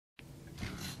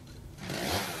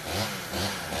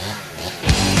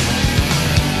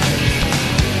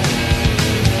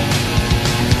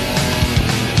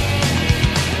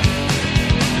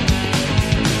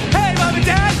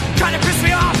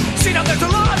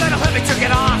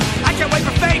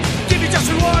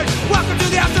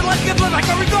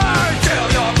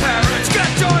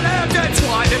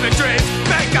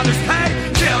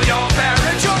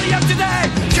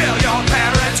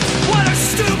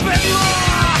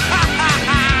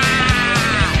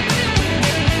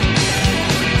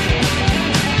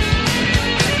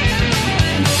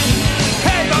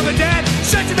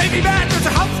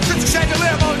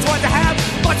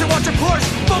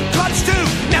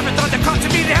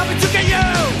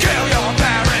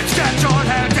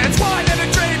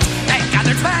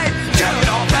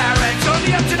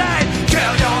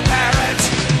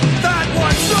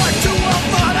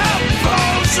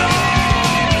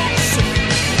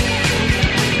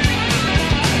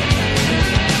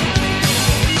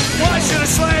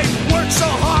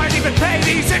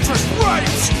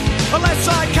Unless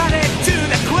I cut it to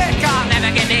the quick, I'll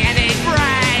never give me any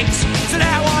breaks. So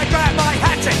now I grab my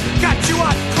hatchet, cut you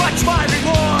up, clutch my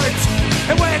rewards.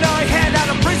 And when I hand out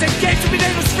a prison gates, you'll be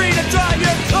able free to drive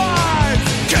your cars.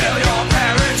 Kill your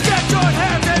parents, get your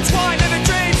inheritance, wine and the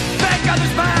dreams, beg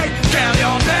others pay. Kill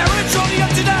your parents, only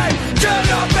up today. Kill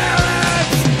your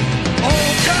parents. Oh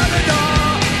Canada,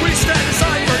 we stand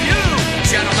aside for you,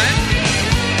 gentlemen.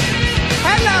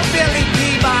 Hello, Billy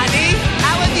Peabody.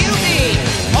 How have you been?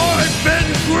 I've been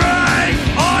great.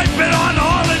 I've been on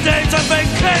holidays on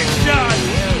vacation.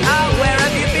 Oh, where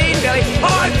have you been, Billy?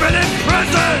 I've been in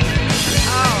prison.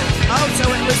 Oh, so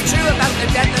it was true about the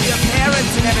death of your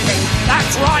parents and everything.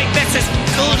 That's right, Mrs.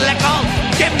 Goodlickle.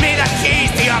 Give me the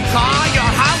keys to your car,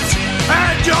 your house,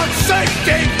 and your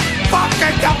safety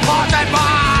fucking deposit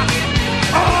box.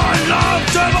 I love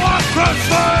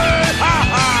democracy. Ha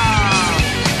ha.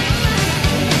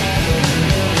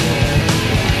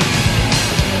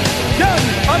 Young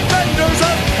offenders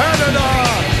of Canada,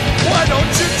 why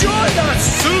don't you join us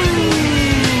soon?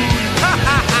 Ha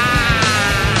ha ha.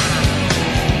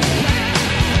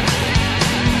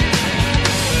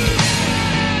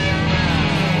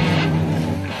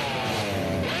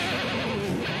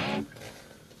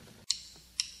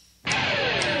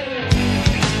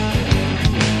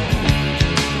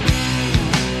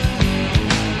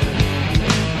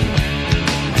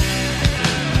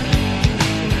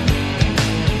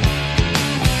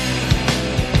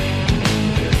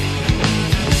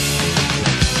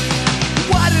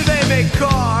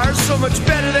 Cars so much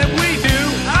better than we do.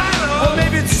 Or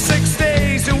maybe it's 6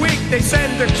 days a week they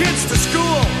send their kids to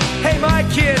school. Hey, my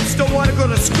kids don't want to go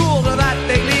to school, now that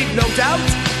they need, no doubt.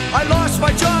 I lost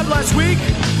my job last week,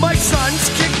 my sons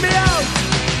kicked me out.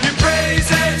 You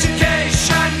praise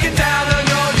education, get down on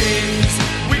your knees.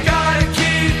 We gotta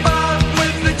keep up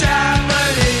with the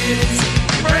Japanese.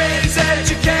 Praise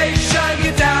education,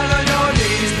 get down on your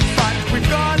knees. But we've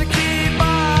gotta keep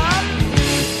up.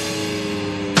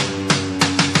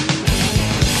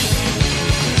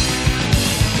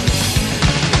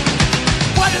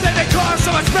 Why do they make cars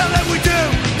so much better than we do?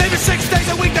 Maybe 6 days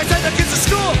a week they send their kids to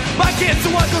school. My kids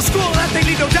don't want to go to school, that they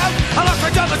need, no doubt. I lost my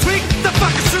job last week, the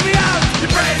fuckers threw me out. You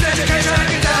praise education,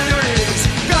 get down your knees.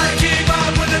 Gotta keep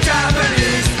up with the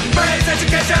Japanese. Praise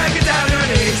education, get down your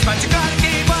knees. But you gotta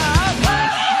keep up.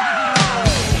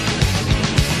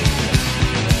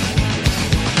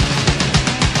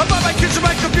 I bought my kids a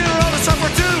my computer, all the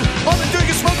software too. All they're doing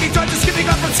is smoking, drugs, and skipping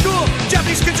off from school.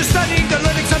 Japanese kids are studying, they're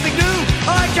learning something new.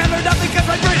 I can't learn nothing because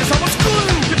my brain is almost glue.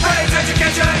 You praise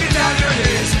education, get down your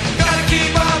knees. Gotta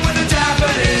keep up with the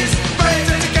Japanese. Praise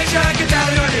education, get down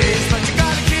your knees. But you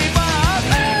gotta keep up.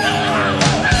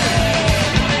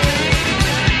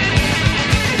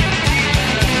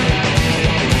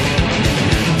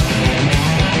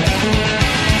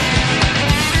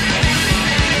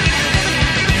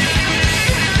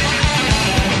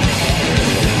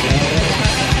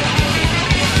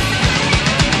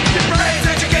 You praise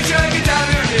education, get down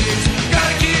your knees.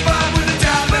 Gotta keep up with the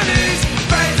Japanese.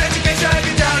 Praise education,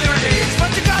 get down your knees.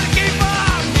 But you gotta keep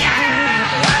up.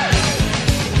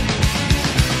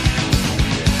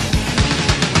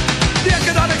 The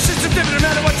economic system different no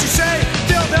matter what you say.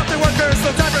 They'll help their workers,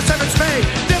 no time for severance pay.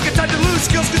 They'll get time to lose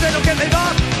skills because they don't get laid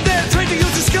off. They're trained to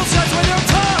use the skill sets when they're on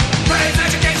top. Praise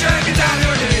education, get down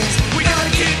your knees. We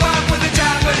gotta keep up with the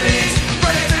Japanese.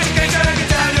 Praise education, get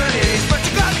down your knees. But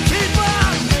you gotta keep up.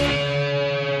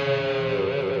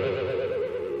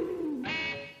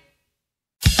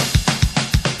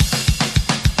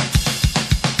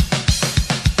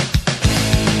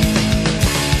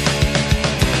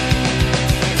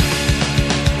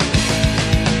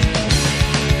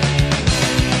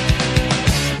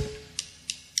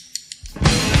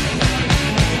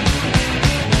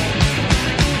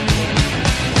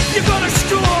 You go to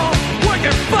school, work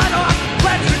your butt off,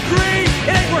 pledge a degree,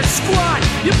 it ain't worth squat.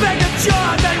 You beg a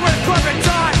job, now you're worth corporate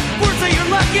time. Words that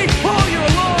you're lucky, oh, you're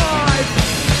alive.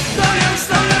 No use,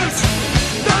 no use,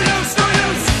 no use, no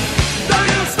use, no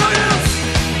use, no use.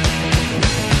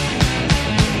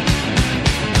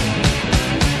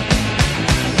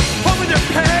 Home with your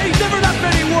pay, never enough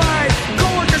anyway.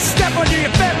 Coworkers step on you,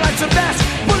 your bed life's a mess.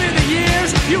 Put in the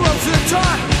years, you rose to the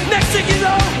top. Next thing you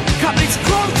know, companies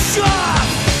close shop.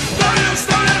 No use,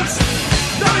 no use,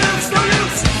 no use, no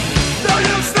use, no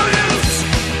use, no use.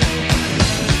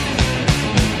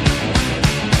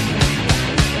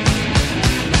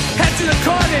 Head to the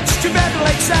carnage, to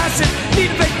Mandalake's acid.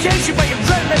 Need a vacation, but your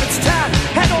credit limit's tapped.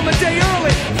 Head home a day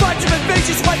early, bunch of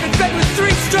invasions, wipe in bed with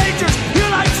 3 strangers. Your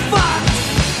life's fucked.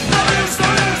 No use, no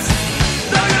use,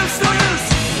 no use, no use,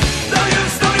 no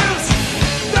use, no use,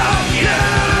 no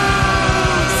use.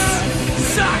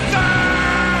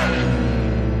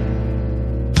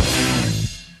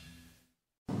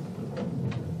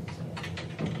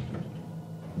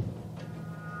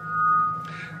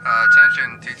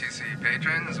 Attention TTC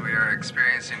patrons, we are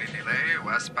experiencing a delay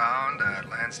westbound at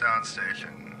Lansdowne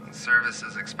Station. Service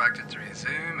is expected to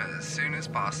resume as soon as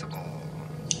possible.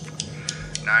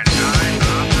 99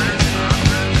 offers,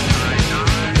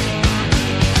 99.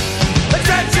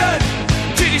 Attention!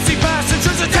 TTC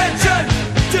passengers, attention!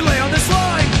 Delay on this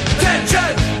line!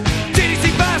 Attention!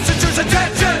 TTC passengers,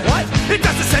 attention! What? It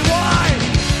doesn't say why!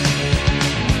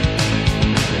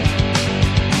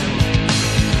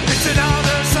 It's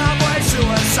another subway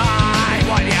suicide!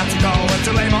 Why do you have to go and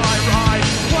delay my ride?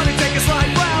 Want to take a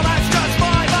slide? Well, that's just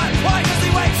fine, but why does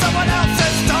he waste someone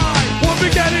else's time? We're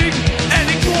beginning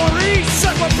any glory!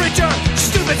 Son of a preacher,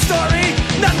 stupid story!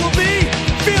 None will be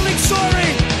feeling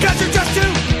sorry, cause you're just too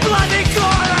bloody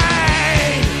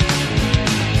gory!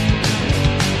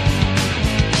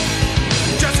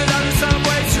 Just another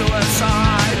subway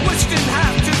suicide. Wish you didn't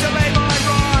have to delay my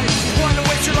ride. Wanna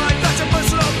waste your life, that's a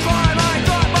personal crime. I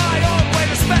got my own way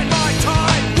to spend my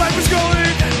time. Life was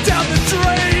going down the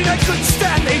drain. I couldn't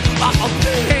stand the awful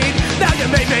pain. Now you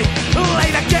made me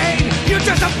late again. You're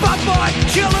just a fuckboy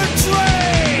killer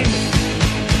train.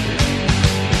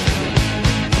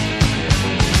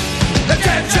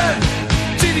 Attention!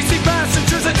 TTC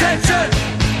passengers, attention!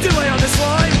 Delay on this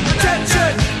line,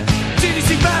 attention!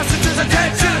 TTC passengers,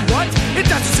 attention! What? It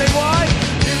doesn't say why!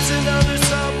 It's another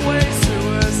subway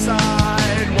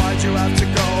suicide. Why'd you have to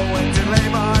go and delay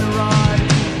my ride?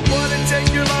 Wanna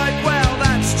take your life? Well,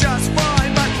 that's just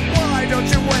fine. But why don't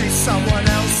you waste someone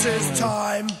else's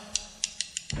time?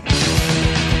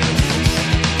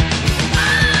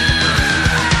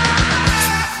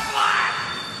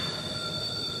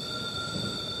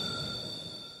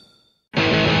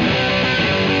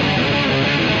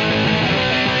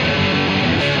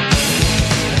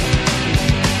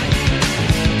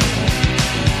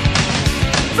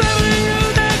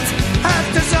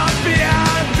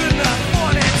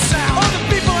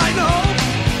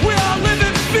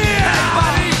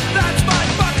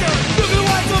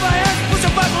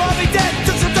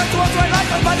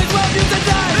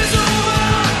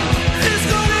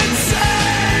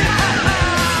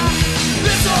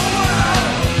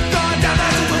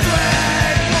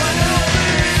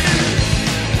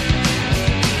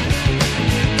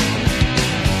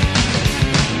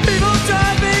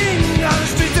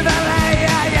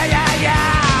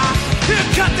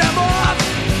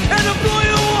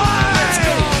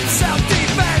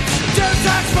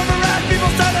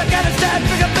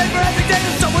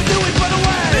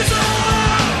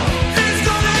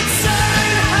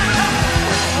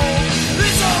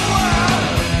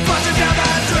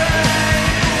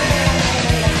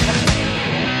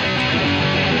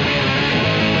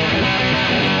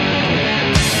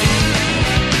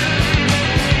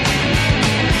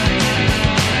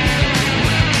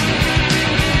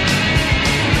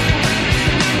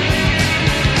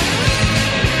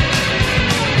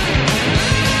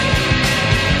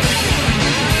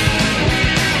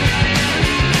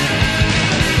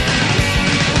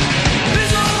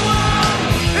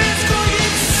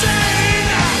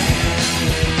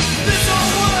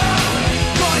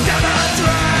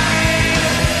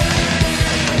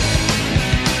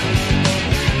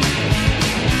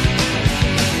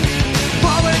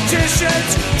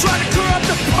 Try to corrupt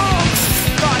the punks.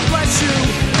 God bless you,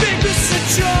 biggest in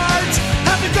charge.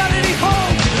 Haven't got any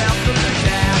hope left from the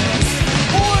gas.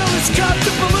 Oil has come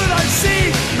to pollute our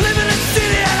sea. Live in a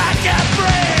city and I can't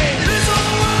breathe. This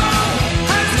whole world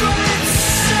has gone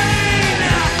insane.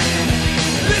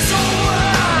 This whole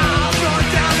world going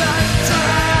down the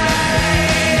drain.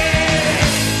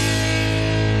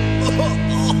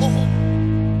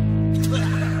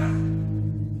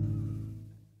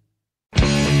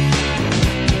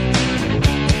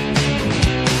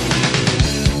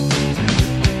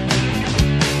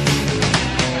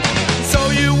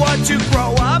 To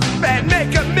grow up and make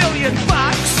 $1 million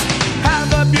bucks,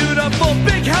 have a beautiful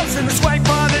big house in the swank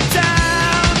part of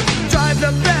town, drive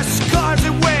the best cars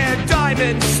and wear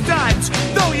diamond studs,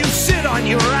 though you sit on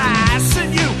your ass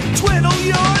and you twiddle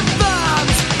your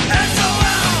thumbs.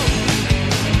 S.O.L.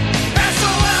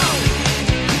 S.O.L.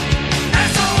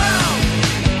 S.O.L.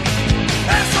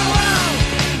 S.O.L.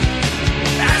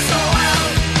 S.O.L.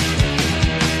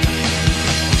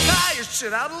 Ah, you're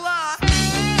shit out of luck.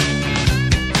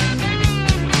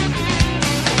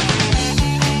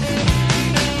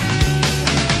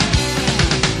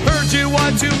 You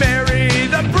want to marry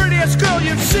the prettiest girl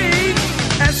you've seen,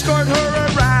 escort her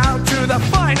around to the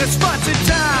finest spots in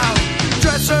town,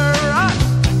 dress her up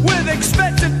with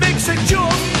expensive mix and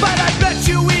jewels, but I bet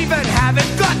you even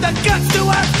haven't got the guts to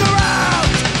ask her out.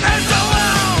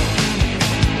 S.O.L.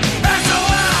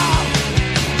 S.O.L.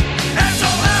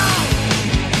 S.O.L.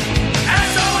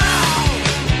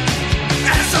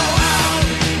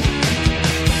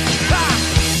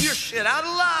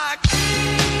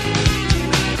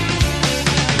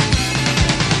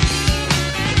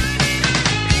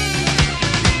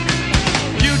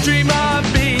 dream of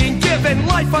being given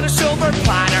life on a silver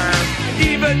platter,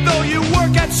 even though you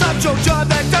work at some job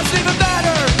that doesn't even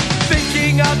matter.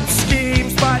 Thinking up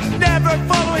schemes but never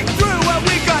following through. Well,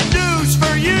 we got news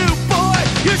for you, boy,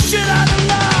 you're shit out of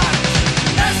luck.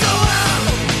 S.O.L.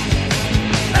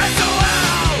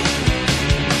 S.O.L.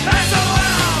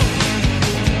 S.O.L.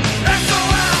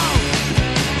 S.O.L.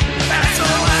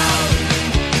 S.O.L.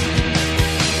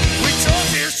 We told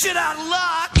you you're shit out of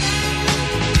luck.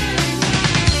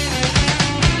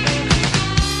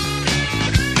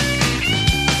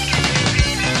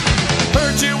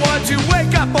 You want to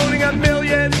wake up owning $1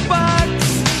 million,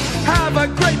 have a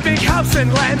great big house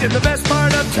and land in the best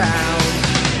part of town.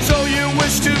 So you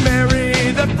wish to marry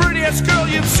the prettiest girl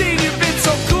you've seen. You've been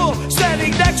so cool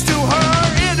standing next to her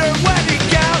in her wedding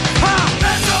gown. Ha!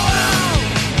 S.O.L.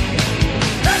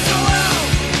 S.O.L.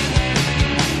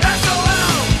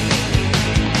 S.O.L.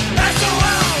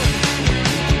 S.O.L.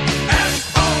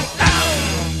 S.O.L.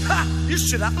 Ha! You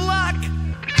should have luck.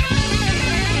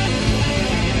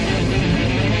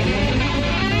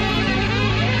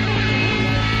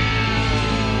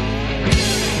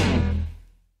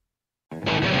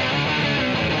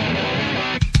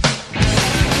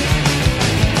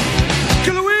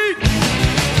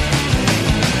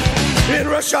 In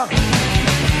Russia,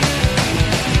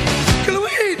 kill the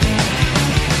weed.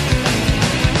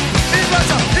 In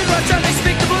Russia, they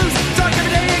speak the blues. Talk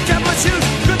every day in capital shoes.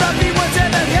 Could not be what's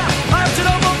in it, yeah. I have to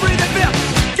know, won't breathe and fear.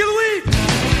 Kill the weed.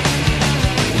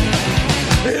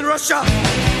 In Russia,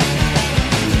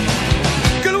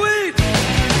 kill the weed.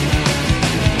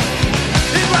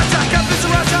 In Russia, captains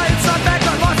of Russia, inside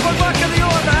Baghdad, lost one buck in the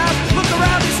oil man. Look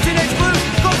around, these teenage blues.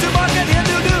 Go to market, hear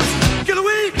new news. Kill the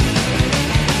weed.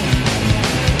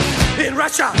 In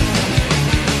Russia,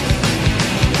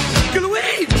 kill the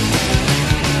weed.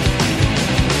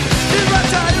 In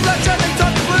Russia, they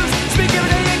talk the blues. Speak every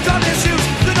day in communist shoes.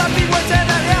 Do not be what's in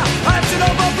that hell. I have to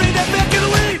know about breathe and fear. Kill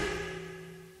the weed.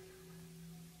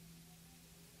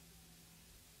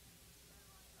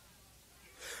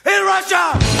 In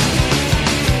Russia.